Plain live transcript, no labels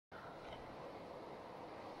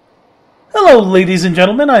Hello, ladies and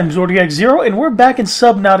gentlemen, I'm Zodiac Zero, and we're back in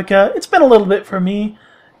Subnautica. It's been a little bit for me.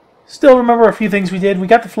 Still remember a few things we did. We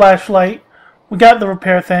got the flashlight, we got the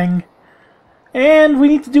repair thing, and we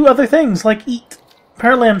need to do other things, like eat.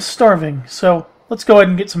 Apparently I'm starving, so let's go ahead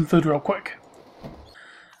and get some food real quick.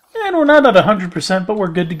 And we're not at 100%, but we're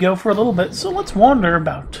good to go for a little bit, so let's wander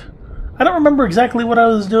about. I don't remember exactly what I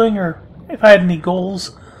was doing, or if I had any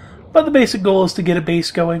goals, but the basic goal is to get a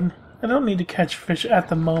base going. I don't need to catch fish at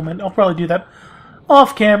the moment. I'll probably do that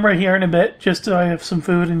off camera here in a bit, just so I have some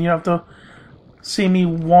food and you don't have to see me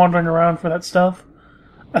wandering around for that stuff.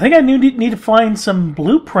 I think I need to find some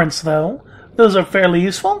blueprints, though. Those are fairly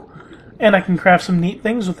useful, and I can craft some neat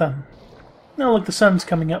things with them. Now look, the sun's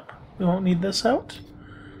coming up. We won't need this out.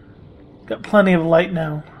 Got plenty of light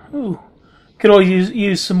now. Ooh. Could always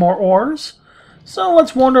use some more ores. So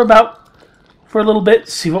let's wander about for a little bit,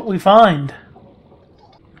 see what we find.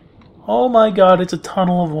 Oh my god, it's a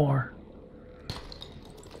tunnel of ore.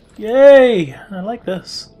 Yay! I like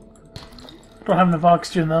this. Don't have enough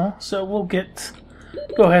oxygen though, so we'll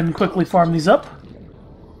go ahead and quickly farm these up.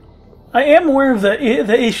 I am aware of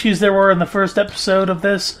the issues there were in the first episode of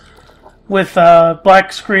this, with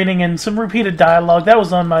black screening and some repeated dialogue. That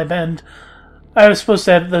was on my end. I was supposed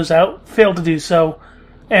to edit those out, failed to do so,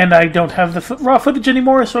 and I don't have the raw footage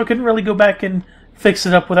anymore, so I couldn't really go back and fix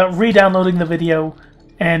it up without re-downloading the video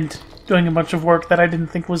and doing a bunch of work that I didn't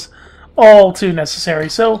think was all too necessary.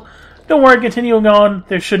 So, don't worry, continuing on,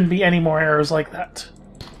 there shouldn't be any more errors like that.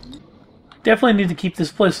 Definitely need to keep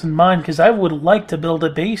this place in mind, because I would like to build a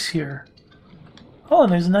base here. Oh,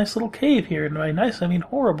 and there's a nice little cave here. And by nice, I mean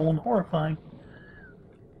horrible and horrifying.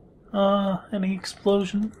 Any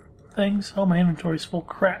explosion things? Oh, my inventory's full.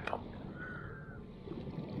 Crap.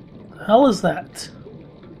 The hell is that?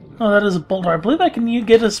 Oh, that is a boulder. I believe I can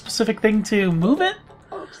get a specific thing to move it?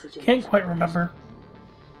 Can't quite remember.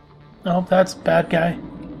 Nope, that's a bad guy.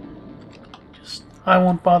 I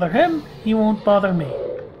won't bother him, he won't bother me.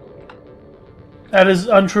 That is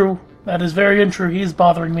untrue. That is very untrue. He is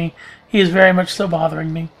bothering me. He is very much so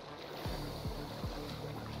bothering me.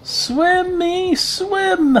 Swim me,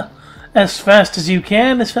 swim! As fast as you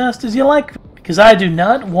can, as fast as you like, because I do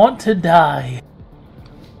not want to die.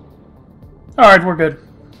 Alright, we're good.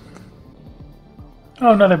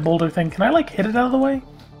 Oh, another boulder thing. Can I, like, hit it out of the way?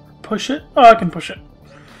 Push it? Oh, I can push it.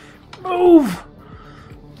 Move!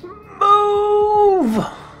 Move!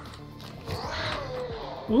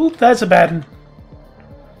 Oop, that's a bad one.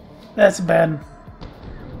 That's a bad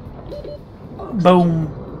one. Boom.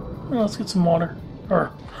 Oh, let's get some water.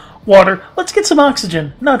 Or, water. Let's get some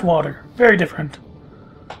oxygen, not water. Very different.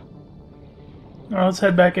 Alright, let's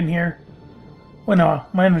head back in here. Well, no,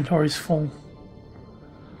 my inventory's full.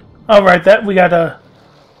 Alright, that we got a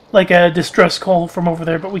distress call from over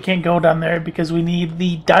there, but we can't go down there because we need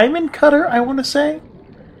the diamond cutter, I want to say.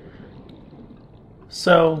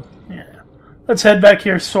 So, yeah. Let's head back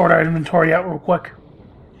here, sort our inventory out real quick.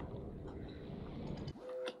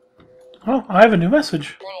 Oh, I have a new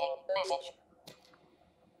message.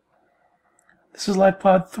 This is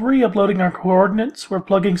LifePod 3 uploading our coordinates. We're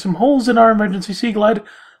plugging some holes in our emergency sea glide,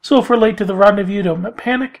 so if we're late to the rendezvous, don't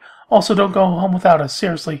panic. Also, don't go home without us.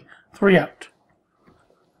 Seriously, 3 out.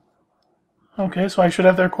 Okay, so I should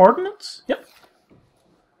have their coordinates? Yep.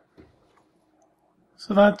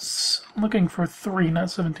 So that's looking for 3,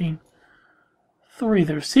 not 17. 3.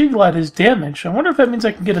 Their sea glide is damaged. I wonder if that means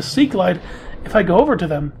I can get a sea glide if I go over to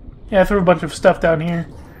them. Yeah, I threw a bunch of stuff down here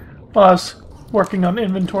while I was working on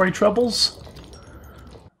inventory troubles.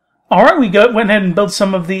 Alright, we went ahead and built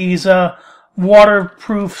some of these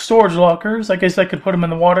waterproof storage lockers. I guess I could put them in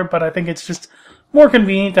the water, but I think it's just more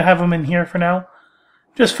convenient to have them in here for now.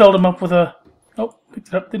 Just filled them up with a... Oh, picked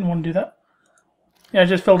it up. Didn't want to do that. Yeah, I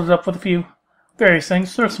just filled it up with a few various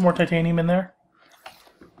things. There's some more titanium in there.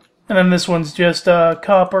 And then this one's just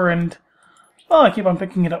copper and... Oh, I keep on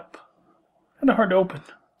picking it up. Kind of hard to open.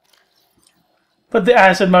 Put the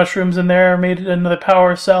acid mushrooms in there. Made it another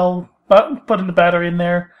power cell. Put in the battery in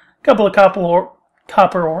there. A couple of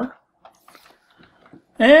copper ore.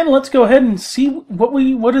 And let's go ahead and see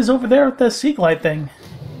what is over there with the sea glide thing.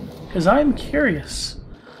 Because I'm curious.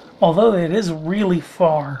 Although it is really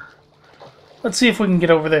far. Let's see if we can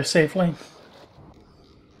get over there safely.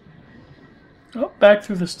 Oh, back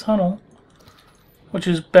through this tunnel. Which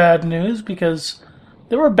is bad news because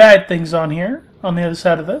there were bad things on here. On the other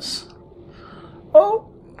side of this.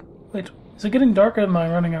 Oh! Wait, is it getting dark or am I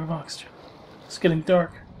running out of oxygen? It's getting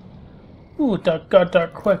dark. Ooh, it got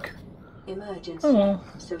dark quick. Emergency. Oh well,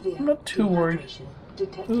 I'm not too worried.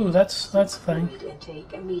 Ooh, that's the thing.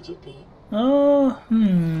 Oh,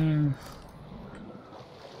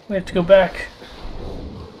 We have to go back.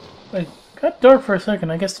 Wait, Got dark for a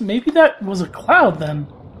second. I guess maybe that was a cloud then.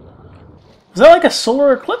 Was that like a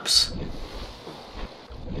solar eclipse?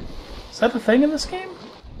 Is that a thing in this game?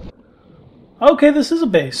 Okay, this is a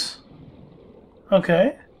base.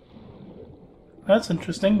 Okay. That's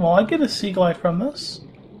interesting. Well, I get a sea glide from this.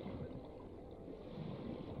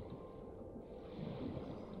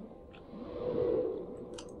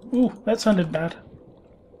 Ooh, that sounded bad.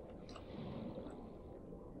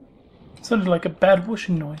 It sounded like a bad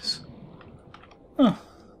whooshing noise. Huh.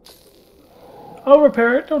 I'll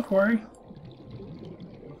repair it, don't worry.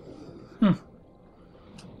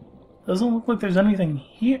 Doesn't look like there's anything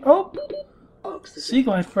here. Oh! Sea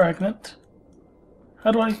glide fragment.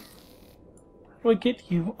 How do I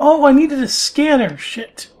get you? Oh, I needed a scanner!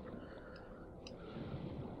 Shit.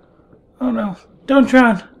 Oh no. Don't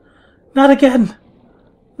drown! Not again!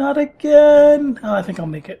 Not again! Oh, I think I'll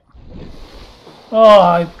make it. Oh,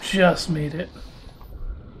 I just made it.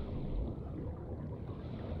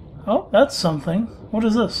 Oh, that's something. What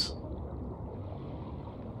is this?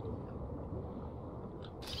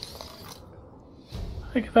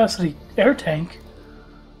 High capacity air tank?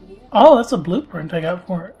 Oh, that's a blueprint I got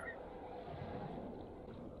for it.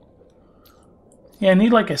 Yeah, I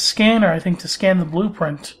need like a scanner, I think, to scan the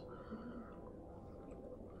blueprint.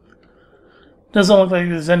 Doesn't look like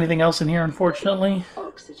there's anything else in here, unfortunately.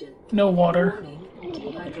 Oxygen. No water. Warning,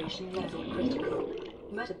 dehydration level critical.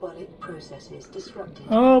 Metabolic processes disrupted.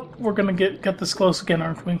 Oh, we're gonna get this close again,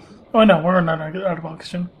 aren't we? Oh no, we're not out of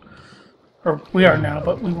oxygen. Or we are now,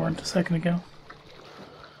 but we weren't a second ago.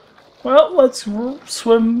 Well, let's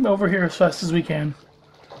swim over here as fast as we can.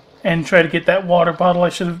 And try to get that water bottle I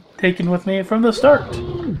should have taken with me from the start.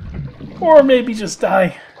 Or maybe just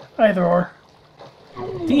die. Either or.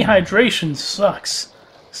 Dehydration sucks.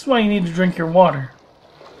 This is why you need to drink your water.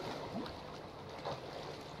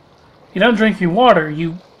 If you don't drink your water,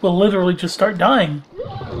 you will literally just start dying.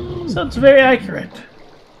 So it's very accurate.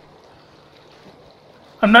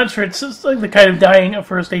 I'm not sure it's just like the kind of dying a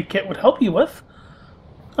first aid kit would help you with.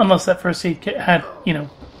 Unless that first aid kit had, you know,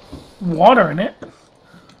 water in it.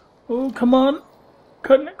 Oh, come on.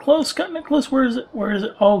 Cutting it close, cutting it close. Where is it? Where is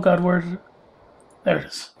it? Oh god, where is it? There it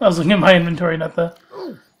is. I was looking at my inventory, not the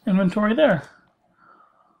inventory there.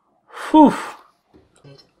 Whew.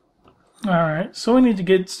 Alright, so we need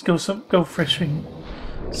to go fishing.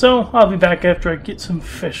 So, I'll be back after I get some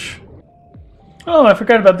fish. Oh, I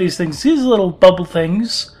forgot about these things. These little bubble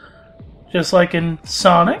things, just like in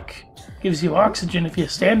Sonic, gives you oxygen if you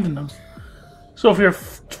stand in them. So if you're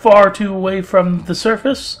far too away from the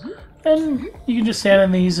surface, then you can just stand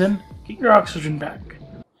in these and get your oxygen back.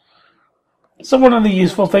 So one of the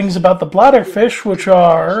useful things about the bladderfish, which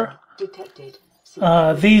are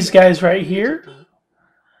these guys right here,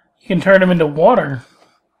 you can turn them into water.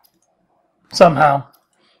 Somehow.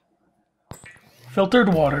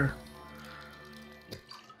 Filtered water.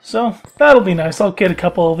 So, that'll be nice. I'll get a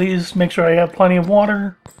couple of these, make sure I have plenty of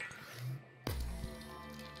water.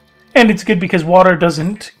 And it's good because water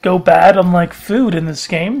doesn't go bad, unlike food in this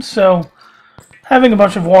game, so having a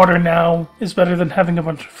bunch of water now is better than having a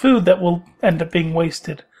bunch of food that will end up being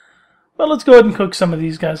wasted. But let's go ahead and cook some of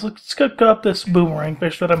these guys. Let's cook up this boomerang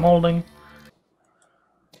fish that I'm holding.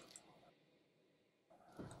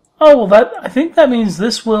 Oh, well, I think that means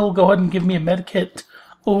this will go ahead and give me a med kit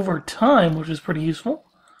over time, which is pretty useful.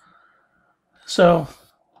 So,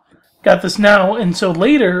 got this now, and so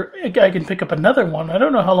later I can pick up another one. I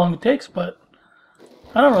don't know how long it takes, but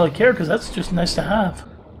I don't really care because that's just nice to have.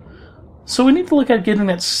 So we need to look at getting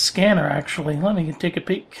that scanner, actually. Let me take a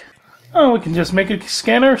peek. Oh, we can just make a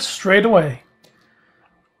scanner straight away.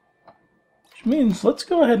 Which means let's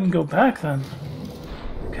go ahead and go back then.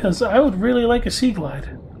 Because I would really like a sea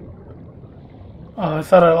glide. Oh, I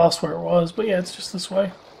thought I lost where it was, but yeah, it's just this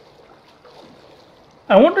way.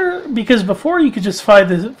 I wonder, because before you could just find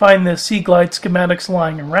the sea glide schematics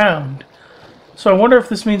lying around. So I wonder if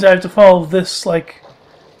this means I have to follow this, like,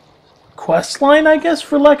 quest line, I guess,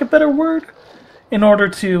 for lack of a better word, in order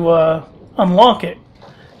to unlock it.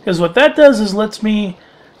 Because what that does is lets me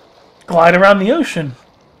glide around the ocean.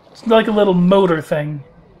 It's like a little motor thing.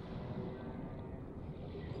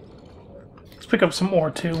 Let's pick up some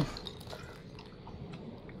ore, too.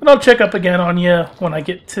 And I'll check up again on you when I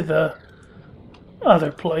get to the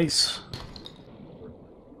other place.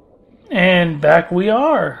 And back we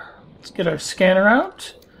are. Let's get our scanner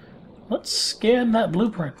out. Let's scan that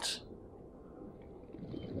blueprint.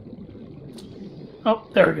 Oh,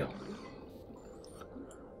 there we go.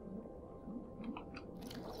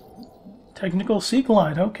 Technical sea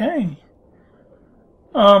glide, okay.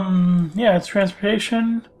 Yeah, it's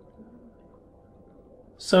transportation.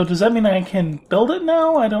 So does that mean I can build it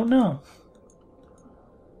now? I don't know.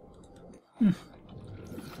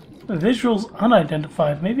 The visual's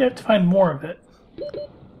unidentified. Maybe I have to find more of it.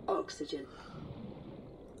 Oxygen.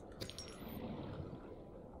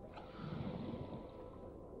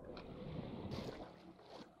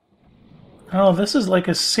 Oh, this is like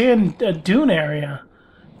a dune area.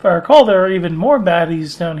 If I recall, there are even more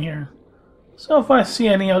baddies down here. So if I see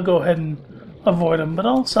any, I'll go ahead and avoid them, but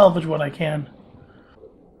I'll salvage what I can.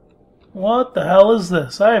 What the hell is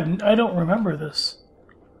this? I don't remember this.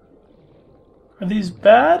 Are these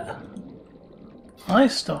bad? Eye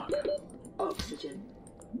stalk. Oxygen.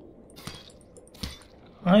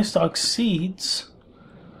 Eye stalk seeds.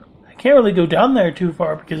 I can't really go down there too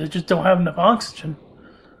far because I just don't have enough oxygen.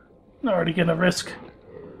 I'm already gonna risk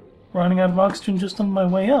running out of oxygen just on my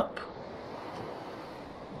way up.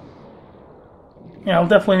 Yeah, I'll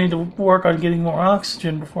definitely need to work on getting more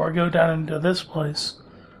oxygen before I go down into this place.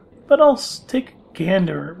 But I'll take a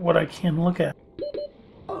gander at what I can look at.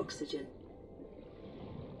 Oxygen.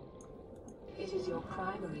 It is your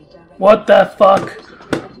primary direction. What the fuck?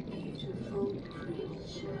 Beautiful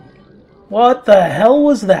creature. What the hell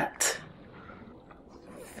was that?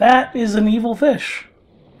 That is an evil fish.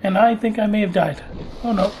 And I think I may have died.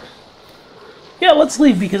 Oh no. Yeah, let's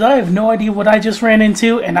leave because I have no idea what I just ran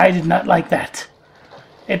into and I did not like that.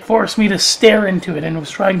 It forced me to stare into it and was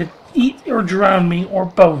trying to eat or drown me or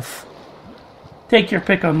both. Take your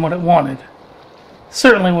pick on what it wanted.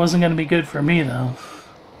 Certainly wasn't going to be good for me though.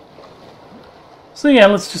 So yeah,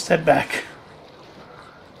 let's just head back.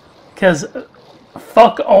 Because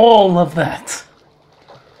fuck all of that.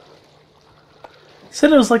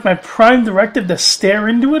 Said it was like my prime directive to stare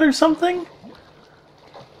into it or something?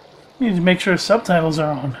 Need to make sure subtitles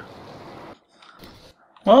are on.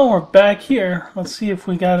 Well, we're back here. Let's see if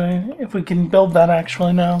we can build that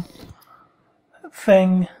actually now. That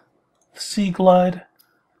thing, Sea Glide.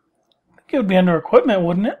 I think it would be under equipment,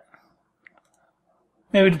 wouldn't it?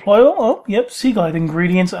 Maybe deployable? Oh, yep, Sea Glide.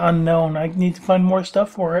 Ingredients unknown. I need to find more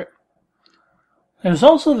stuff for it. There's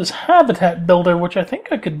also this habitat builder, which I think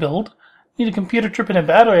I could build. Need a computer chip and a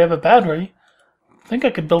battery. I have a battery. I think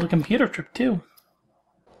I could build a computer chip too.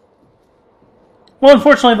 Well,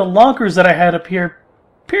 unfortunately, the lockers that I had up here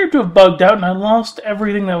appeared to have bugged out and I lost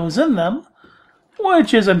everything that was in them,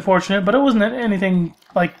 which is unfortunate, but it wasn't anything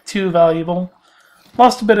like too valuable.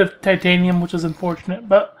 Lost a bit of titanium, which is unfortunate,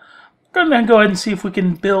 but we're going to go ahead and see if we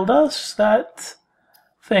can build us that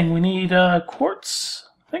thing. We need quartz.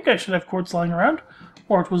 I think I should have quartz lying around,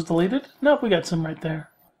 or it was deleted. Nope, we got some right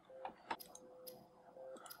there.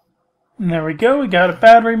 And there we go, we got a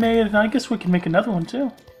battery made, and I guess we can make another one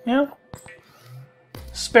too. Yeah.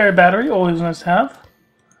 Spare battery, always nice to have.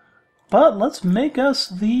 But let's make us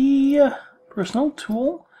the personal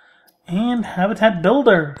tool and habitat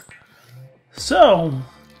builder. So,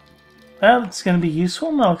 that's going to be useful,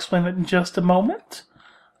 and I'll explain it in just a moment.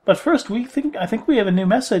 But first, I think we have a new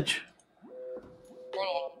message.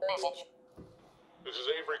 Message. This is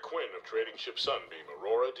Avery Quinn of Trading Ship Sunbeam.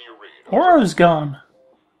 Aurora, do you read? Aurora's gone.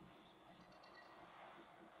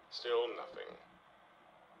 Still nothing.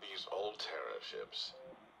 These old Terra ships.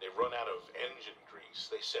 They run out of engine grease.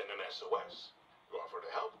 They send an SOS. You offer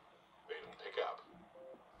to help. They don't pick up.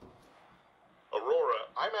 Aurora,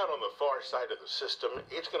 I'm out on the far side of the system.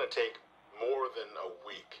 It's going to take more than a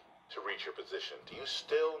week to reach your position. Do you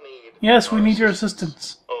still need... Yes, we need your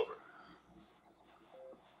assistance. Over.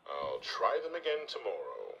 I'll try them again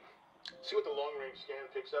tomorrow. See what the long-range scan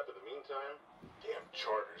picks up in the meantime? Damn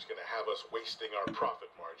charter's gonna have us wasting our profit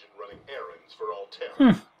margin running errands for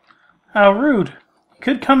Alterra. How rude. You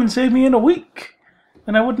could come and save me in a week.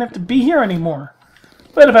 Then I wouldn't have to be here anymore.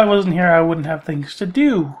 But if I wasn't here, I wouldn't have things to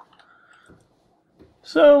do.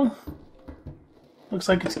 So, looks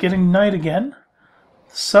like it's getting night again.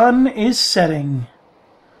 The sun is setting.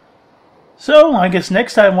 So, I guess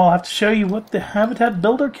next time I'll have to show you what the habitat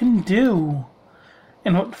builder can do.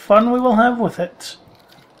 And what fun we will have with it.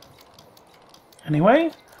 Anyway,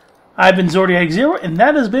 I've been Zordiac Zero, and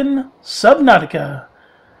that has been Subnautica.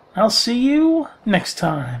 I'll see you next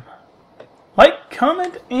time. Like,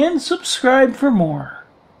 comment, and subscribe for more.